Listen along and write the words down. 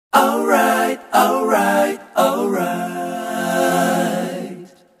Alright.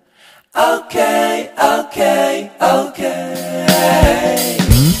 Okay.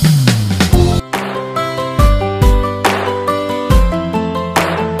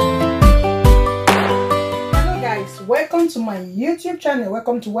 Hello guys, welcome to my YouTube channel.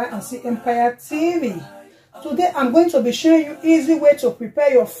 Welcome to Y&C Empire TV. Today I'm going to be showing you easy way to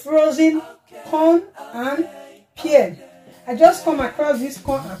prepare your frozen corn and pear. I just come across this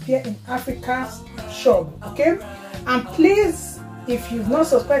corn and pear in Africa's shop, okay? And please, if you've not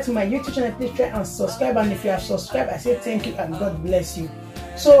subscribed to my YouTube channel, please try and subscribe. And if you have subscribed, I say thank you and God bless you.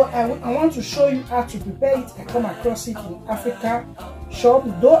 So I want to show you how to prepare it. I come across it in Africa shop.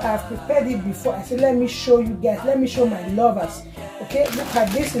 Though I've prepared it before, I said let me show you guys, let me show my lovers. Okay, look at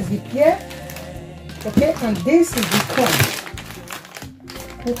this is the pear. Okay, and this is the corn.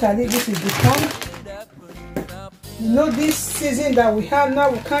 Look at it, this is the corn. You know, this season that we have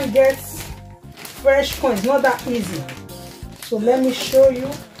now, we can't get fresh corn. It's not that easy. So let me show you.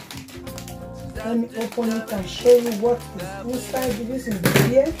 Let me open it and show you what is inside. This is the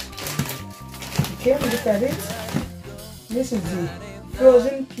pear. Okay, look at it. This is the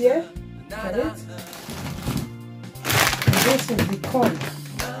frozen pear. Look at it. And this is the corn.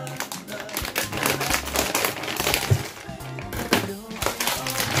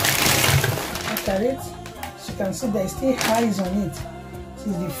 Look at it. So you can see there is still eyes on it. This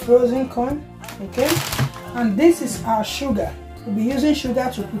is the frozen corn. Okay, and this is our sugar. We'll be using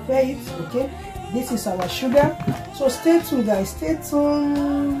sugar to prepare it. Okay, this is our sugar. So stay tuned guys, stay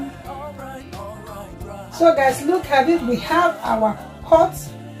tuned. So guys, look at it. We have our pot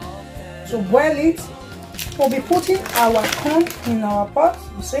to boil it. We'll be putting our corn in our pot.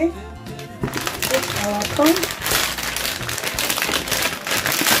 You see, put our corn.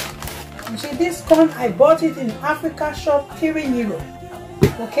 You see, this corn I bought it in Africa shop, €3.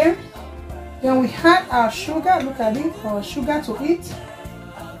 Okay, then we had our sugar. Look at it, our sugar to eat.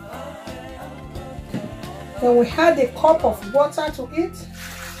 Then we had a cup of water to eat.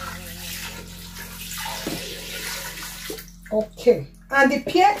 Okay, and the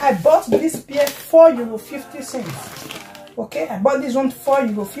pear, I bought this pear €4.50. Okay, I bought this one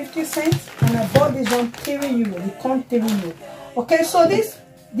 €4.50, and I bought this one €3. The corn €3. Okay, so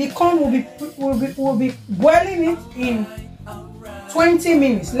the corn will be boiling it in 20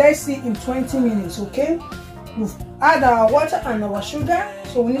 minutes. Let's see, in 20 minutes. Okay, we've add our water and our sugar,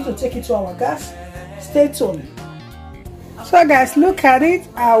 so we need to take it to our gas. Stay tuned. So guys, look at it.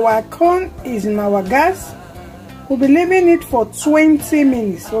 Our corn is in our gas. We'll be leaving it for 20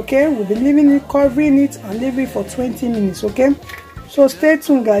 minutes. Okay, we'll be leaving it, covering it, and leave it for 20 minutes. Okay, so stay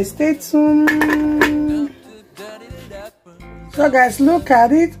tuned guys, stay tuned. So guys, look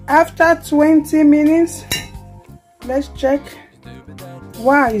at it. After 20 minutes, let's check.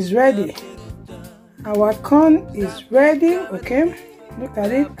 Wow, it's ready. Our corn is ready. Okay, look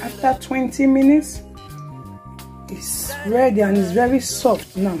at it. After 20 minutes, it's ready and it's very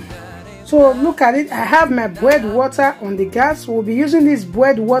soft now. So look at it. I have my boiled water on the gas. We'll be using this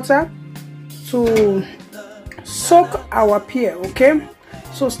boiled water to soak our pear. Okay,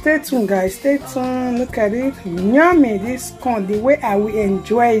 so stay tuned guys, stay tuned. Look at it. Yummy, this corn, the way I will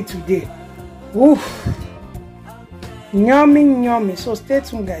enjoy it today. Oof, yummy. So stay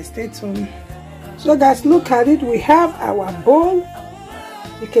tuned guys, stay tuned. So guys, look at it. We have our bowl,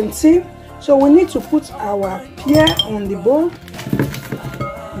 you can see. So we need to put our pear on the bowl.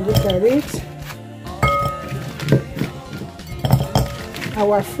 Look at it.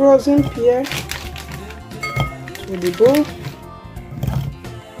 Our frozen pear to the bowl.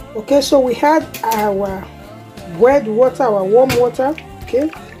 Okay, so we had our boiled water, our warm water. Okay,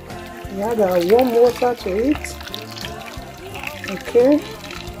 we had our warm water to it. Okay,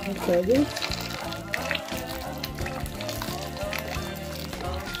 look at it.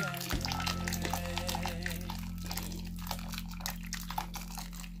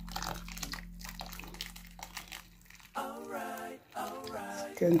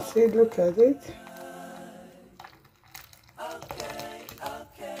 You can see, look at it.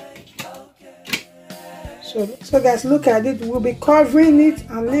 So guys, look at it. We'll be covering it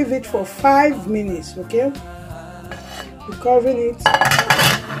and leave it for 5 minutes. Okay, we're covering it.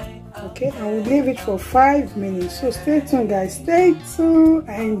 Okay, and we'll leave it for 5 minutes. So stay tuned guys, stay tuned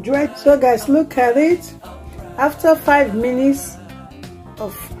and enjoy it. So guys, look at it. After 5 minutes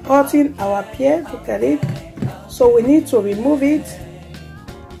of cutting our pear, look at it. So we need to remove it.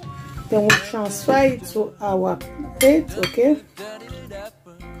 Then we transfer it to our plate. Okay,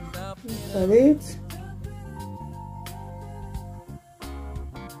 look at it.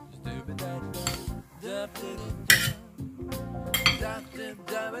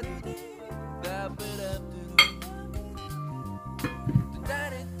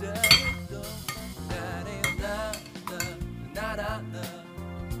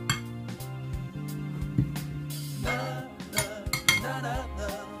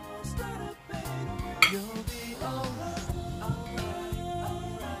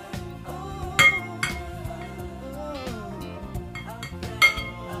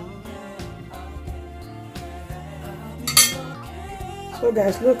 So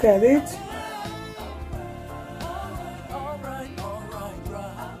guys, look at it.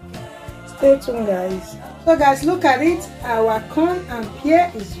 Stay tuned guys. So guys, look at it. Our corn and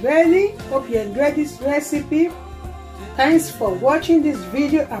pear is ready. Hope you enjoyed this recipe. Thanks for watching this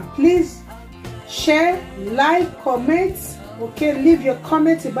video, and please share, like, comment. Okay, leave your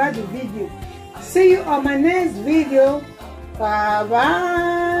comments about the video. See you on my next video. Bye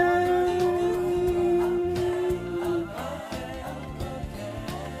bye.